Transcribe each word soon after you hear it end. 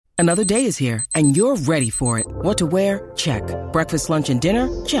Another day is here, and you're ready for it. What to wear? Check. Breakfast, lunch, and dinner?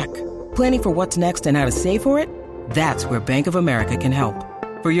 Check. Planning for what's next and how to save for it? That's where Bank of America can help.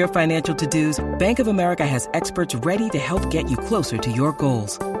 For your financial to-dos, Bank of America has experts ready to help get you closer to your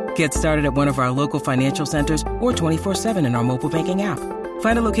goals. Get started at one of our local financial centers or 24/7 in our mobile banking app.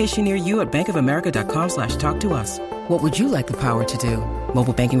 Find a location near you at bankofamerica.com/talktous. What would you like the power to do?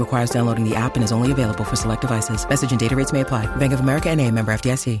 Mobile banking requires downloading the app and is only available for select devices. Message and data rates may apply. Bank of America N.A., member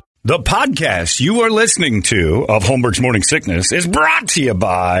FDIC. The podcast you are listening to of Holmberg's Morning Sickness is brought to you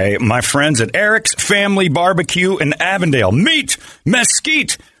by my friends at Eric's Family Barbecue in Avondale. Meet,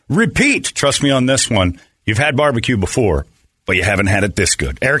 mesquite, repeat. Trust me on this one. You've had barbecue before, but you haven't had it this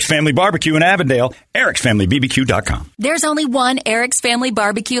good. Eric's Family Barbecue in Avondale, ericsfamilybbq.com. There's only one Eric's Family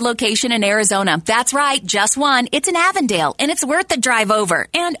Barbecue location in Arizona. That's right, just one. It's in Avondale, and it's worth the drive over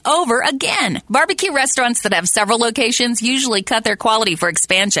and over again. Barbecue restaurants that have several locations usually cut their quality for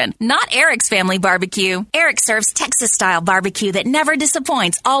expansion. Not Eric's Family Barbecue. Eric serves Texas-style barbecue that never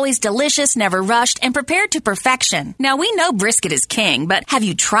disappoints, always delicious, never rushed, and prepared to perfection. Now, we know brisket is king, but have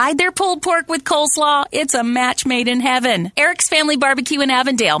you tried their pulled pork with coleslaw? It's a match made in heaven. Eric's Family Barbecue in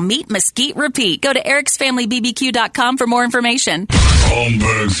Avondale. Meet, mesquite, repeat. Go to ericsfamilybbq.com for more information.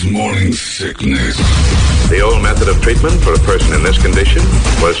 Holmberg's Morning Sickness. The old method of treatment for a person in this condition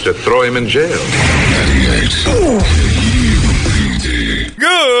was to throw him in jail. 98.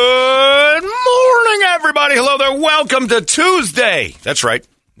 Good morning, everybody. Hello there. Welcome to Tuesday. That's right.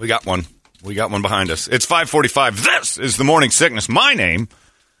 We got one. We got one behind us. It's 5:45. This is the Morning Sickness. My name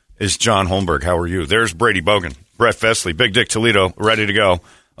is John Holmberg. How are you? There's Brady Bogan, Brett Fesley, Big Dick Toledo, ready to go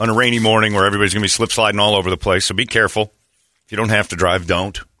on a rainy morning where everybody's going to be slip-sliding all over the place. So be careful. If you don't have to drive,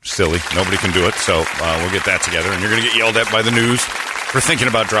 don't. Silly. Nobody can do it. So we'll get that together. And you're going to get yelled at by the news for thinking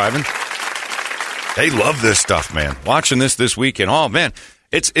about driving. They love this stuff, man. Watching this weekend. Oh, man.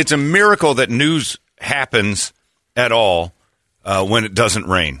 It's a miracle that news happens at all when it doesn't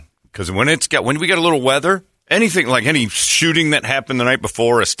rain. Because when we get a little weather, anything like any shooting that happened the night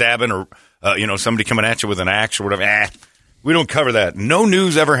before, a stabbing or somebody coming at you with an axe or whatever, we don't cover that. No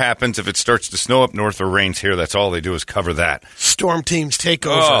news ever happens if it starts to snow up north or rains here. That's all they do is cover that. Storm teams take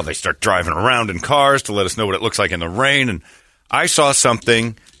over. Oh, they start driving around in cars to let us know what it looks like in the rain. And I saw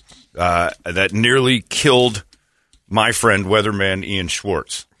something that nearly killed my friend, weatherman Ian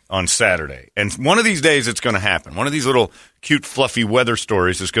Schwartz, on Saturday. And one of these days it's going to happen. One of these little cute, fluffy weather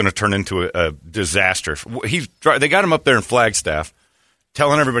stories is going to turn into a disaster. They got him up there in Flagstaff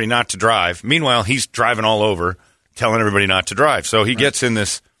telling everybody not to drive. Meanwhile, he's driving all over telling everybody not to drive. So he gets in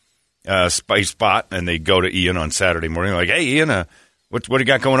this spot, and they go to Ian on Saturday morning. Like, hey, Ian, what do you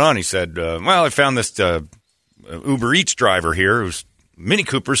got going on? He said, well, I found this Uber Eats driver here who's Mini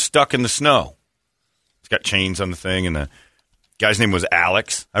Cooper's stuck in the snow. He's got chains on the thing, and the guy's name was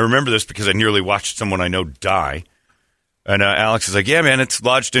Alex. I remember this because I nearly watched someone I know die. And Alex is like, yeah, man, it's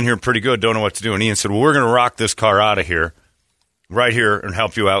lodged in here pretty good. Don't know what to do. And Ian said, well, we're going to rock this car out of here, right here, and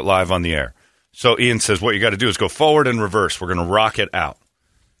help you out live on the air. So Ian says, what you got to do is go forward and reverse. We're going to rock it out.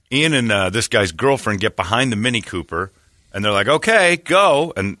 Ian and this guy's girlfriend get behind the Mini Cooper, and they're like, okay,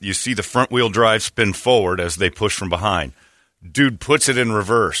 go. And you see the front-wheel drive spin forward as they push from behind. Dude puts it in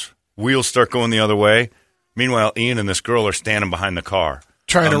reverse. Wheels start going the other way. Meanwhile, Ian and this girl are standing behind the car.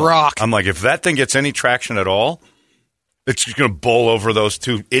 Trying to rock. I'm like, if that thing gets any traction at all, it's just going to bowl over those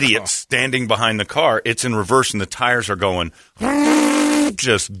two idiots standing behind the car. It's in reverse, and the tires are going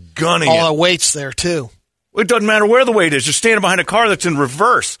just gunning it. All the weight's there, too. It doesn't matter where the weight is. You're standing behind a car that's in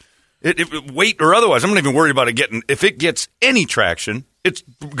reverse. Weight or otherwise, I'm not even worried about it getting – if it gets any traction, it's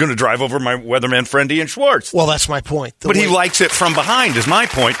going to drive over my weatherman friend Ian Schwartz. Well, that's my point. But he likes it from behind is my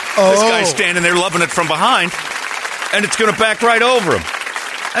point. Oh. This guy's standing there loving it from behind, and it's going to back right over him.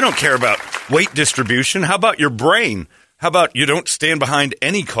 I don't care about weight distribution. How about your brain? How about you don't stand behind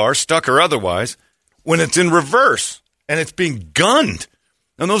any car, stuck or otherwise, when it's in reverse and it's being gunned?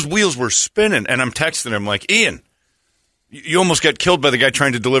 And those wheels were spinning, and I'm texting him like, Ian, you almost got killed by the guy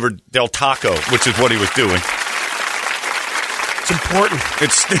trying to deliver Del Taco, which is what he was doing. It's important.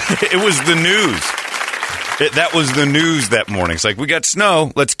 It was the news. That was the news that morning. It's like, we got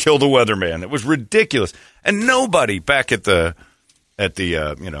snow, let's kill the weatherman. It was ridiculous. And nobody back at the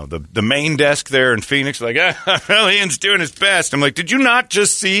main desk there in Phoenix, like, well, Ian's doing his best. I'm like, did you not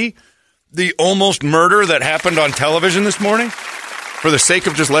just see the almost murder that happened on television this morning? For the sake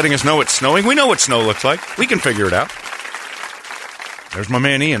of just letting us know it's snowing. We know what snow looks like. We can figure it out. There's my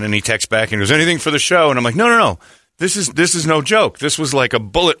man Ian, and he texts back and goes, anything for the show? And I'm like, no. This is no joke. This was like a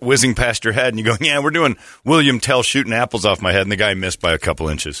bullet whizzing past your head, and you go, yeah, we're doing William Tell shooting apples off my head, and the guy missed by a couple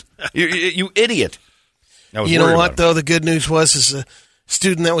inches. You idiot. You know what, though? The good news was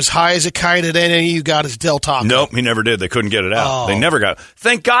student that was high as a kite at NAU got his Del Taco. Nope, he never did. They couldn't get it out. Oh. They never got it.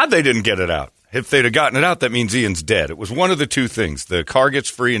 Thank God they didn't get it out. If they'd have gotten it out, that means Ian's dead. It was one of the two things. The car gets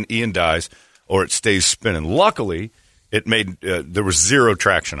free and Ian dies, or it stays spinning. Luckily, it made there was zero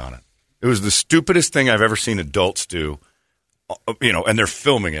traction on it. It was the stupidest thing I've ever seen adults do, and they're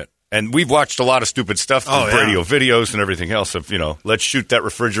filming it. And we've watched a lot of stupid stuff through radio videos and everything else of, let's shoot that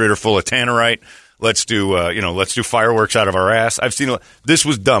refrigerator full of tannerite. Let's do fireworks out of our ass. I've seen this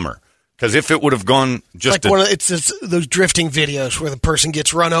was dumber because if it would have gone just it's those drifting videos where the person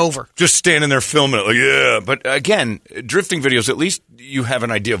gets run over, just standing there filming it, like yeah. But again, drifting videos, at least you have an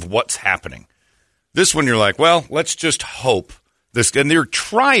idea of what's happening. This one, you're like, well, let's just hope this. And they're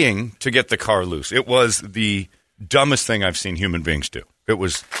trying to get the car loose. It was the dumbest thing I've seen human beings do. It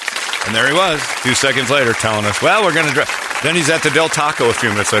was. And there he was, 2 seconds later, telling us, well, we're going to drive. Then he's at the Del Taco a few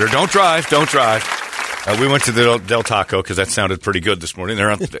minutes later. Don't drive. We went to the Del Taco because that sounded pretty good this morning. There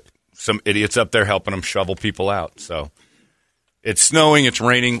are some idiots up there helping them shovel people out. So it's snowing. It's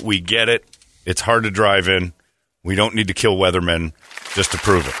raining. We get it. It's hard to drive in. We don't need to kill weathermen just to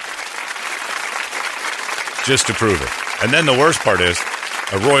prove it. Just to prove it. And then the worst part is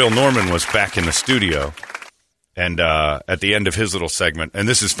Royal Norman was back in the studio. And at the end of his little segment, and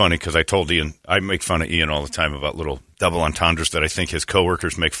this is funny because I told Ian, I make fun of Ian all the time about little double entendres that I think his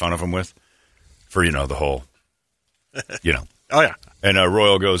coworkers make fun of him with for, the whole, Oh, yeah. And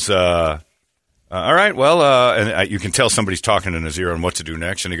Royal goes, all right, well, and you can tell somebody's talking in his ear on what to do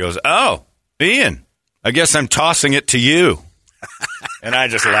next. And he goes, oh, Ian, I guess I'm tossing it to you. And I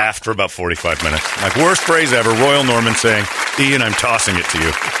just laughed for about 45 minutes. Like, worst phrase ever, Royal Norman saying, Ian, I'm tossing it to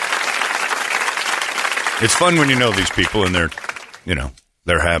you. It's fun when you know these people and their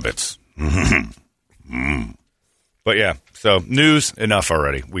habits. But yeah, so news enough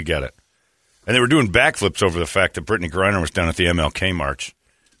already. We get it. And they were doing backflips over the fact that Brittany Griner was down at the MLK March.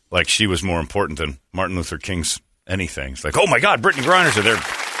 Like she was more important than Martin Luther King's anything. It's like, oh my God, Brittany Griner's there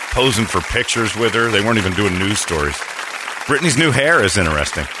posing for pictures with her. They weren't even doing news stories. Brittany's new hair is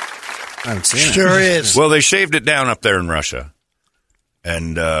interesting. I haven't seen it. Sure is. Well, they shaved it down up there in Russia.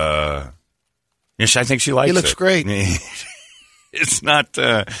 And, yes, I think she likes it. He looks great. It's not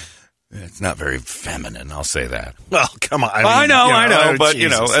very feminine, I'll say that. Well, come on. I know, but,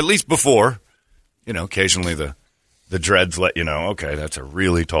 Jesus. at least before, occasionally the dreads let you know, okay, that's a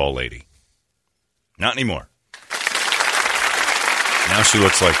really tall lady. Not anymore. Now she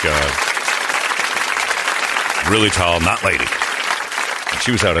looks like really tall, not lady. And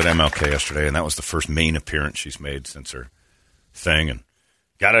she was out at MLK yesterday, and that was the first main appearance she's made since her thing, and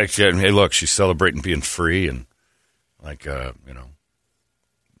hey, look, she's celebrating being free and, like,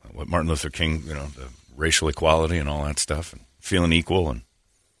 what Martin Luther King, the racial equality and all that stuff, and feeling equal. And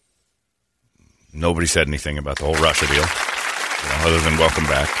nobody said anything about the whole Russia deal, other than welcome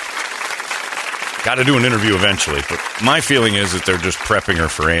back. Got to do an interview eventually, but my feeling is that they're just prepping her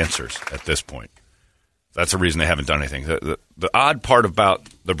for answers at this point. That's the reason they haven't done anything. The odd part about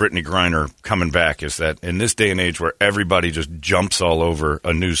the Brittany Griner coming back is that in this day and age where everybody just jumps all over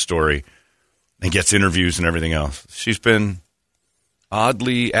a news story and gets interviews and everything else, she's been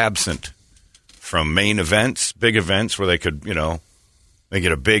oddly absent from main events, big events where they could, they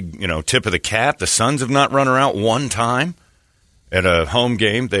get a big, tip of the cap. The Suns have not run her out one time at a home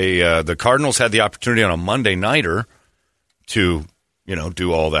game. The Cardinals had the opportunity on a Monday nighter to,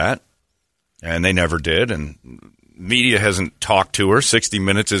 do all that. And they never did, and media hasn't talked to her. 60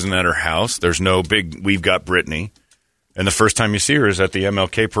 Minutes isn't at her house. There's no big, we've got Brittany. And the first time you see her is at the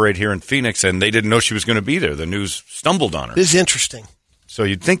MLK parade here in Phoenix, and they didn't know she was going to be there. The news stumbled on her. This is interesting. So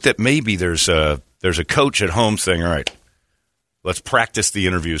you'd think that maybe there's a coach at home saying, all right, let's practice the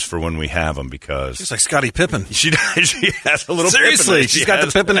interviews for when we have them, because... She's like Scottie Pippen. She has a little Seriously, Pippen. she's got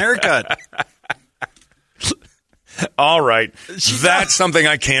the Pippen haircut. All right. That's something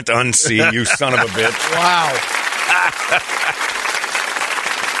I can't unsee, you son of a bitch. Wow.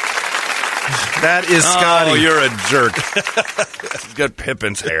 That is Scotty. Oh, you're a jerk. She's got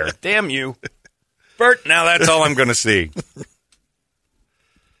Pippen's hair. Damn you. Bert, now that's all I'm going to see.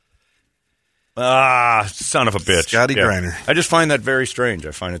 Son of a bitch. Scotty Griner. I just find that very strange.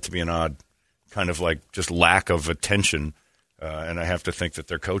 I find it to be an odd kind of like just lack of attention. And I have to think that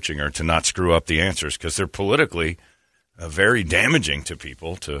they're coaching her to not screw up the answers, because they're politically very damaging to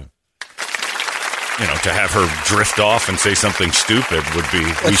people to have her drift off and say something stupid would be,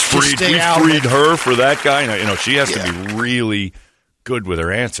 we freed her for that guy. She has to be really good with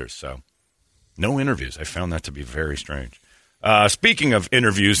her answers. So no interviews. I found that to be very strange. Speaking of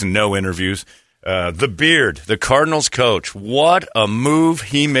interviews and no interviews, the Beard, the Cardinals coach, what a move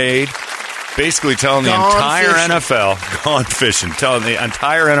he made basically telling the entire NFL, gone fishing, telling the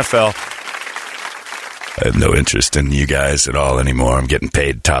entire NFL, I have no interest in you guys at all anymore. I'm getting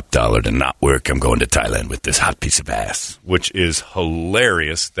paid top dollar to not work. I'm going to Thailand with this hot piece of ass, which is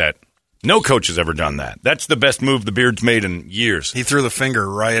hilarious that no coach has ever done that. That's the best move the Beard's made in years. He threw the finger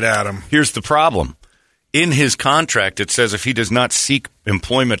right at him. Here's the problem. In his contract, it says if he does not seek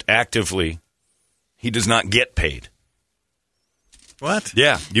employment actively, he does not get paid. What?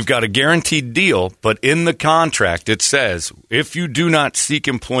 Yeah, you've got a guaranteed deal, but in the contract it says if you do not seek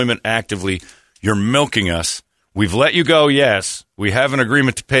employment actively, you're milking us. We've let you go, yes. We have an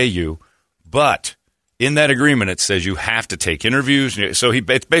agreement to pay you, but in that agreement it says you have to take interviews. So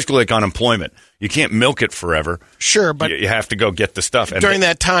it's basically like unemployment. You can't milk it forever. Sure, but you have to go get the stuff. During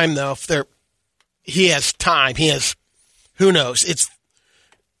that time, though, he has time. He has, who knows? It's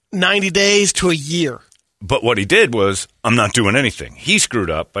 90 days to a year. But what he did was, I'm not doing anything. He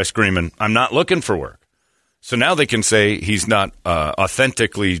screwed up by screaming, I'm not looking for work. So now they can say he's not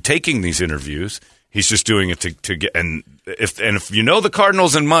authentically taking these interviews. He's just doing it to get. And if you know the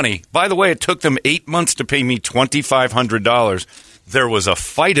Cardinals and money, by the way, it took them 8 months to pay me $2,500. There was a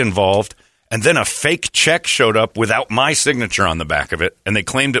fight involved, and then a fake check showed up without my signature on the back of it, and they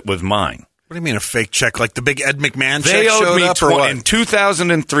claimed it was mine. What do you mean a fake check? Like the big Ed McMahon check showed up or what? In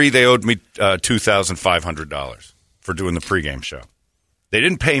 2003, they owed me $2,500 for doing the pregame show. They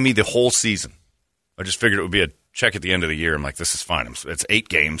didn't pay me the whole season. I just figured it would be a check at the end of the year. I'm like, this is fine. It's 8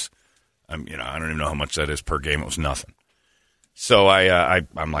 games. I don't even know how much that is per game. It was nothing. So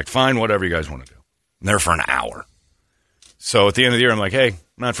I'm like, fine, whatever you guys want to do. I'm there for an hour. So at the end of the year, I'm like, hey,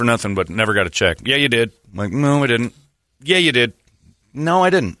 not for nothing, but never got a check. Yeah, you did. I'm like, no, I didn't. Yeah, you did. No, I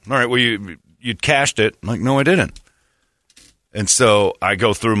didn't. All right, well, you cashed it. I'm like, no, I didn't. And so I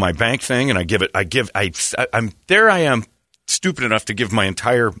go through my bank thing, and I am stupid enough to give my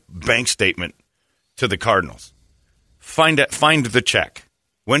entire bank statement to the Cardinals. Find the check.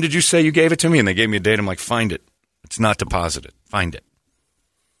 When did you say you gave it to me? And they gave me a date. I'm like, find it. It's not deposited. Find it.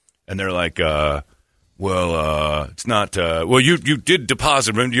 And they're like, it's not. You did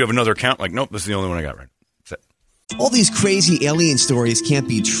deposit. Do you have another account? Like, nope, this is the only one I got right. All these crazy alien stories can't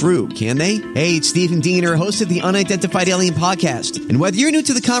be true, can they? Hey, it's Stephen Diener, host of the Unidentified Alien Podcast. And whether you're new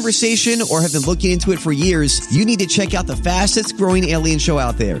to the conversation or have been looking into it for years, you need to check out the fastest growing alien show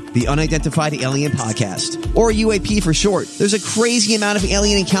out there, the Unidentified Alien Podcast, or UAP for short. There's a crazy amount of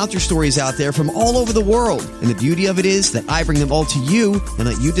alien encounter stories out there from all over the world. And the beauty of it is that I bring them all to you and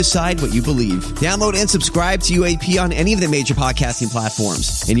let you decide what you believe. Download and subscribe to UAP on any of the major podcasting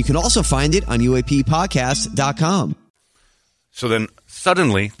platforms. And you can also find it on UAPpodcast.com. So then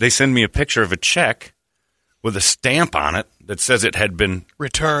suddenly they send me a picture of a check with a stamp on it that says it had been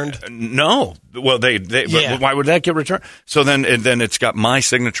returned. No. Well, but why would that get returned? So then it's got my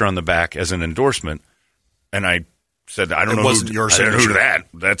signature on the back as an endorsement. And I said, I don't know your signature. Who that.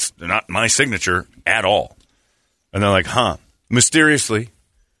 That's not my signature at all. And they're like, huh. Mysteriously,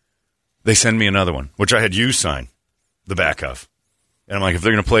 they send me another one, which I had you sign the back of. And I'm like, if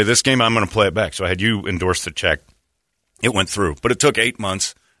they're going to play this game, I'm going to play it back. So I had you endorse the check. It went through. But it took 8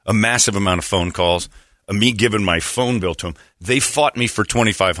 months, a massive amount of phone calls, me giving my phone bill to them. They fought me for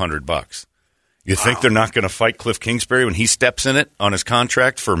 $2,500. You think they're not going to fight Cliff Kingsbury when he steps in it on his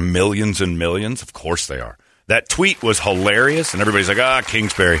contract for millions and millions? Of course they are. That tweet was hilarious, and everybody's like,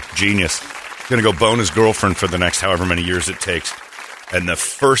 Kingsbury, genius. Going to go bone his girlfriend for the next however many years it takes. And the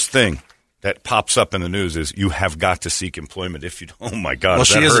first thing that pops up in the news is you have got to seek employment. If you, oh my God, well, is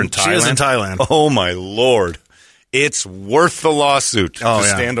that her in Thailand? She is in Thailand. Oh my Lord. It's worth the lawsuit to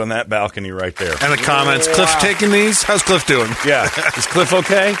stand on that balcony right there. And the comments, Cliff taking these? How's Cliff doing? Yeah. Is Cliff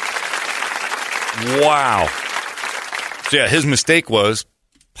okay? Wow. So, yeah, his mistake was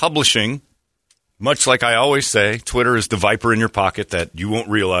publishing, much like I always say, Twitter is the viper in your pocket that you won't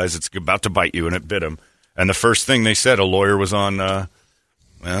realize it's about to bite you, and it bit him. And the first thing they said, a lawyer was on,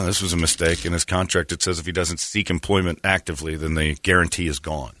 this was a mistake. In his contract, it says if he doesn't seek employment actively, then the guarantee is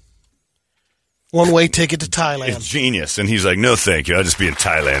gone. One-way ticket to Thailand. It's genius. And he's like, no, thank you. I'll just be in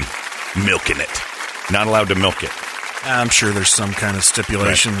Thailand milking it. Not allowed to milk it. I'm sure there's some kind of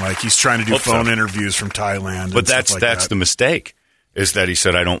stipulation, like he's trying to do phone interviews from Thailand. But that's the mistake, is that he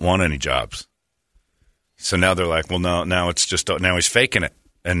said, I don't want any jobs. So now they're like, well, now it's just, now he's faking it.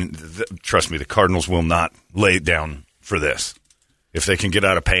 And trust me, the Cardinals will not lay down for this. If they can get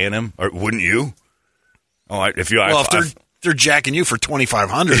out of paying him, or wouldn't you? If they're jacking you for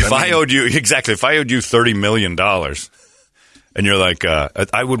 $2,500. If I owed you $30 million, and you're like,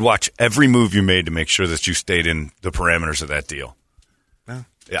 I would watch every move you made to make sure that you stayed in the parameters of that deal. Yeah.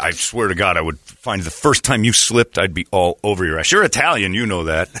 I swear to God, I would find the first time you slipped, I'd be all over your ass. You're Italian, you know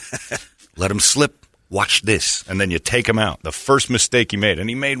that. let him slip. Watch this. And then you take him out. The first mistake he made. And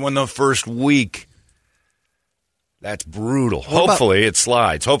he made one the first week. That's brutal. Hopefully it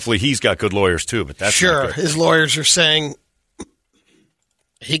slides. Hopefully he's got good lawyers too, but that's sure. Not good. His lawyers are saying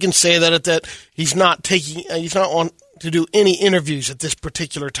he can say that he's not on to do any interviews at this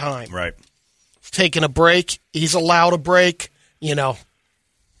particular time. Right. He's taking a break. He's allowed a break,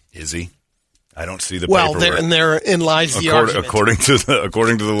 Is he? I don't see the paperwork. Well, therein lies the argument. According to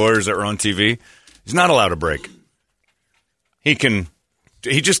the lawyers that were on TV, he's not allowed a break. He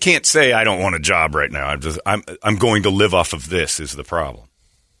just can't say, I don't want a job right now. I'm going to live off of this is the problem.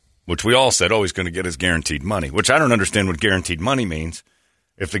 Which we all said, he's going to get his guaranteed money. Which I don't understand what guaranteed money means.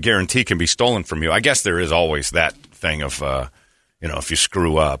 If the guarantee can be stolen from you, I guess there is always that thing of, if you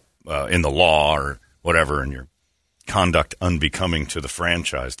screw up in the law or whatever and your conduct unbecoming to the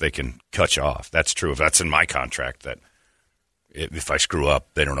franchise, they can cut you off. That's true. If that's in my contract, that if I screw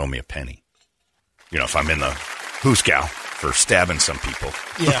up, they don't owe me a penny. If I'm in the Hooskow for stabbing some people,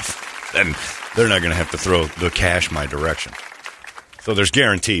 then they're not going to have to throw the cash my direction. So there's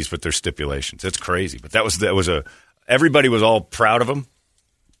guarantees, but there's stipulations. It's crazy. But that was everybody was all proud of him.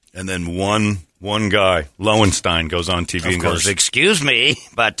 And then one guy, Lowenstein, goes on TV and goes, "Excuse me,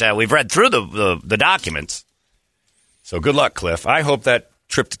 but we've read through the documents." So good luck, Cliff. I hope that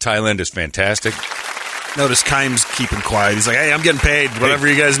trip to Thailand is fantastic. Notice Keim's keeping quiet. He's like, hey, I'm getting paid, whatever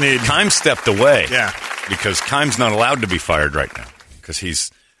you guys need. Keim stepped away. Yeah. Because Keim's not allowed to be fired right now. Because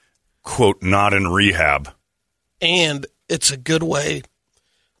he's, quote, not in rehab. And it's a good way.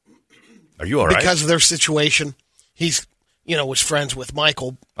 Are you all right? Because of their situation. He's, was friends with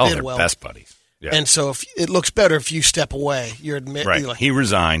Michael Bidwell. They're best buddies. Yeah. And so it looks better if you step away. You're admitting. Right. He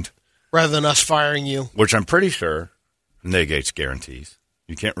resigned. Rather than us firing you. Which I'm pretty sure negates guarantees.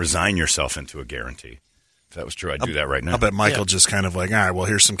 You can't resign yourself into a guarantee. If that was true, I'd do that right now. I bet Michael just kind of like, all right, well,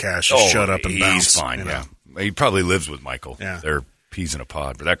 here's some cash. Just shut up and bounce. He's fine, yeah. He probably lives with Michael. Yeah. They're peas in a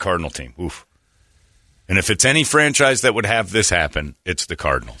pod. But that Cardinal team, oof. And if it's any franchise that would have this happen, it's the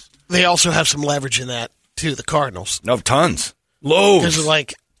Cardinals. They also have some leverage in that, too, the Cardinals. No, tons. Loads.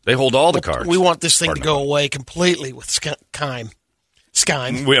 Because they hold all the cards. We want this thing to go away completely with Keim.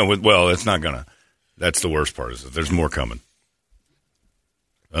 Well, it's not going to. That's the worst part, is that there's more coming.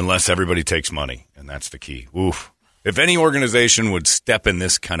 Unless everybody takes money, and that's the key. Oof. If any organization would step in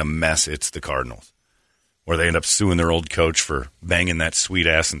this kind of mess, it's the Cardinals. Where they end up suing their old coach for banging that sweet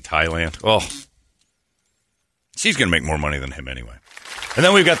ass in Thailand. Oh. She's going to make more money than him anyway. And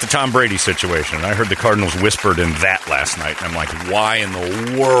then we've got the Tom Brady situation. And I heard the Cardinals whispered in that last night. And I'm like, why in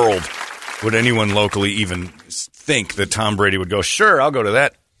the world would anyone locally even think that Tom Brady would go, sure, I'll go to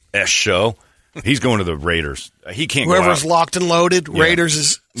that show. He's going to the Raiders. He can't go out. Whoever's locked and loaded, yeah.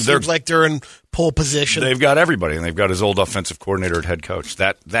 Raiders seems like they're in pole position. They've got everybody, and they've got his old offensive coordinator at head coach.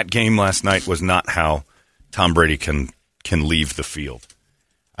 That game last night was not how Tom Brady can leave the field.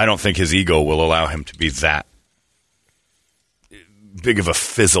 I don't think his ego will allow him to be that big of a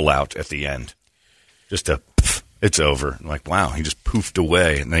fizzle out at the end. Just it's over. Like, wow, he just poofed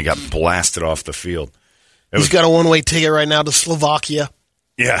away, and then he got blasted off the field. He's got a one-way ticket right now to Slovakia.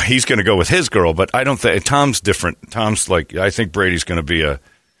 Yeah, he's going to go with his girl, but I don't think Tom's different. Tom's like, I think Brady's going to be a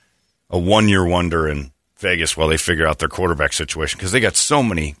one-year wonder in Vegas while they figure out their quarterback situation, because they got so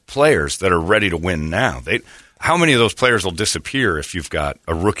many players that are ready to win now. How many of those players will disappear if you've got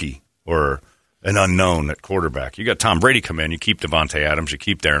a rookie or an unknown at quarterback? You got Tom Brady come in, you keep Devontae Adams, you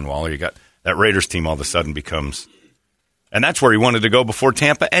keep Darren Waller, you got that Raiders team all of a sudden becomes, and that's where he wanted to go before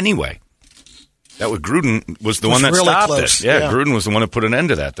Tampa anyway. That was Gruden was the one that really stopped close. it. Yeah, Gruden was the one that put an end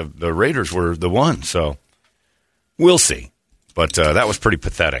to that. The Raiders were the one. So we'll see. But that was pretty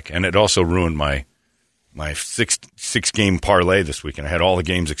pathetic, and it also ruined my six game parlay this weekend. I had all the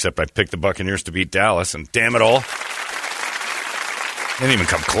games except I picked the Buccaneers to beat Dallas, and damn it all, they didn't even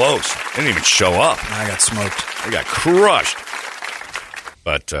come close. They didn't even show up. I got smoked. They got crushed.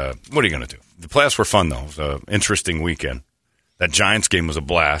 But what are you going to do? The playoffs were fun, though. It was an interesting weekend. That Giants game was a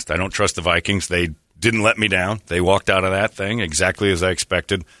blast. I don't trust the Vikings. They didn't let me down. They walked out of that thing exactly as I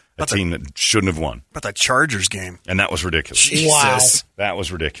expected. A team that shouldn't have won. But that Chargers game. And that was ridiculous. Jesus. Wow. That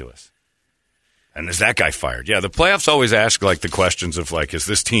was ridiculous. And is that guy fired? Yeah, the playoffs always ask like the questions of like, is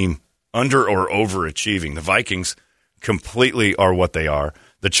this team under or overachieving? The Vikings completely are what they are.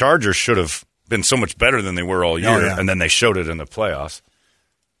 The Chargers should have been so much better than they were all year, and then they showed it in the playoffs.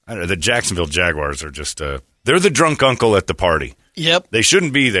 I don't know, the Jacksonville Jaguars are just they're the drunk uncle at the party. Yep. They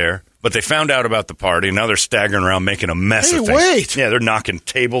shouldn't be there, but they found out about the party, and now they're staggering around making a mess of things. Wait. Yeah, they're knocking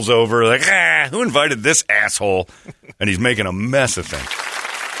tables over, like, who invited this asshole? And he's making a mess of things.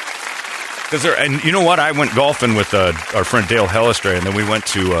 And you know what? I went golfing with our friend Dale Hellestray, and then we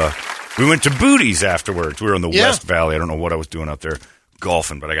We went to Booties afterwards. We were in the West Valley. I don't know what I was doing out there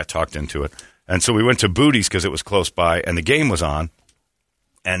golfing, but I got talked into it. And so we went to Booties because it was close by, and the game was on.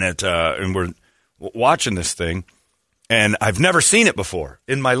 And and we're watching this thing, and I've never seen it before.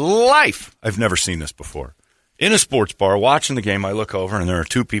 In my life, I've never seen this before. In a sports bar, watching the game, I look over, and there are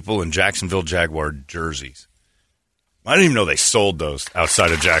two people in Jacksonville Jaguar jerseys. I didn't even know they sold those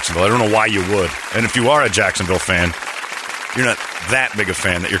outside of Jacksonville. I don't know why you would. And if you are a Jacksonville fan, you're not that big a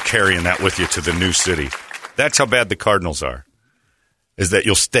fan that you're carrying that with you to the new city. That's how bad the Cardinals are, is that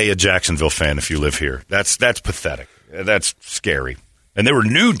you'll stay a Jacksonville fan if you live here. That's pathetic. That's scary. And they were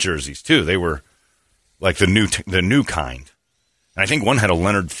new jerseys, too. They were like the new kind. And I think one had a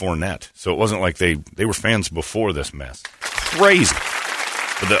Leonard Fournette, so it wasn't like they were fans before this mess. Crazy.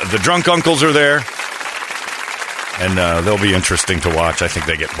 But the drunk uncles are there. And they'll be interesting to watch. I think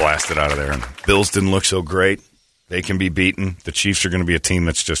they get blasted out of there. And Bills didn't look so great. They can be beaten. The Chiefs are going to be a team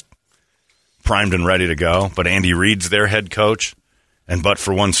that's just primed and ready to go. But Andy Reid's their head coach. And but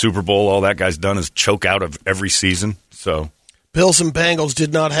for one Super Bowl, all that guy's done is choke out of every season. So Bills and Bengals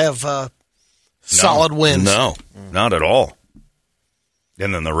did not have solid wins. No, not at all.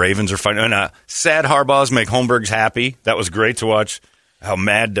 And then the Ravens are fighting. And sad Harbaugh's make Holmberg's happy. That was great to watch. How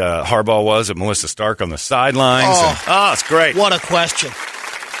mad Harbaugh was at Melissa Stark on the sidelines. It's great. What a question.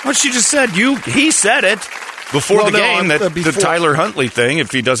 What she just said. He said it before the game, the Tyler Huntley thing.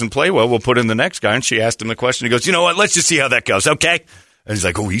 If he doesn't play well, we'll put in the next guy. And she asked him the question. He goes, you know what? Let's just see how that goes, okay? And he's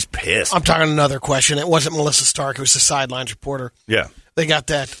like, oh, he's pissed. I'm talking another question. It wasn't Melissa Stark. It was the sidelines reporter. Yeah. They got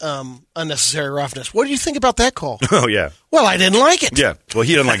that unnecessary roughness. What do you think about that call? Oh, yeah. Well, I didn't like it. Yeah. Well,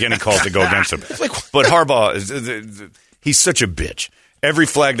 he doesn't like any calls that go against him. But Harbaugh, he's such a bitch. Every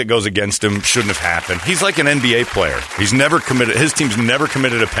flag that goes against him shouldn't have happened. He's like an NBA player. He's never committed. His team's never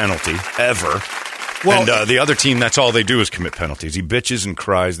committed a penalty, ever. Well, and the other team, that's all they do is commit penalties. He bitches and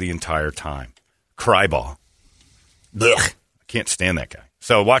cries the entire time. Cryball. Ugh. I can't stand that guy.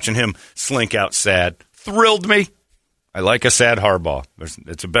 So watching him slink out sad thrilled me. I like a sad Harbaugh.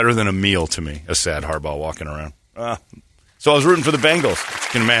 It's better than a meal to me, a sad Harbaugh walking around. So I was rooting for the Bengals, as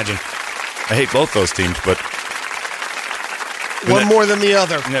you can imagine. I hate both those teams, but one more than the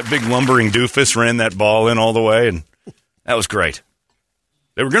other. And that big lumbering doofus ran that ball in all the way, and that was great.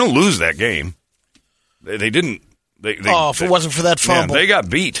 They were going to lose that game. They didn't. If it wasn't for that fumble. Yeah, they got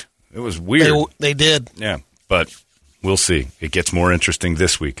beat. It was weird. They did. Yeah, but we'll see. It gets more interesting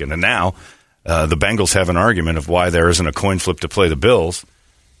this weekend. And now the Bengals have an argument of why there isn't a coin flip to play the Bills,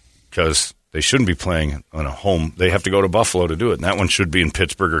 because they shouldn't be playing on a home. They have to go to Buffalo to do it, and that one should be in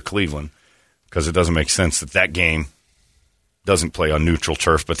Pittsburgh or Cleveland, because it doesn't make sense that game doesn't play on neutral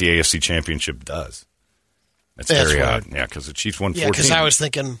turf, but the AFC Championship does. That's very odd. Yeah, because the Chiefs won 14. Yeah, because I was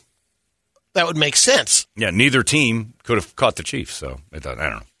thinking that would make sense. Yeah, neither team could have caught the Chiefs, so I don't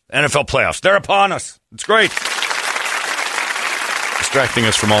know. NFL playoffs, they're upon us. It's great. Distracting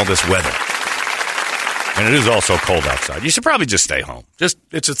us from all this weather. And it is also cold outside. You should probably just stay home. It's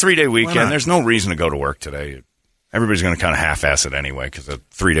a 3-day weekend. There's no reason to go to work today. Everybody's going to kind of half-ass it anyway because a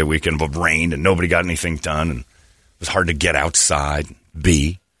 3-day weekend of rain and nobody got anything done, and it was hard to get outside,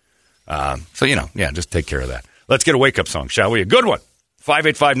 So, just take care of that. Let's get a wake-up song, shall we? A good one.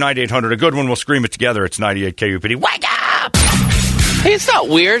 585-9800. A good one. We'll scream it together. It's 98 KUPD. Wake up! Hey, it's not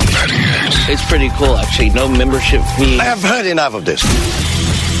weird. It's pretty cool, actually. No membership fee. I have heard enough of this.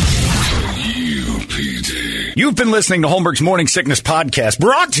 You've been listening to Holmberg's Morning Sickness Podcast,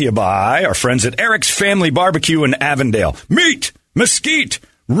 brought to you by our friends at Eric's Family Barbecue in Avondale. Meet, mesquite,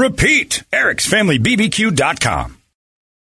 repeat. Eric'sFamilyBBQ.com.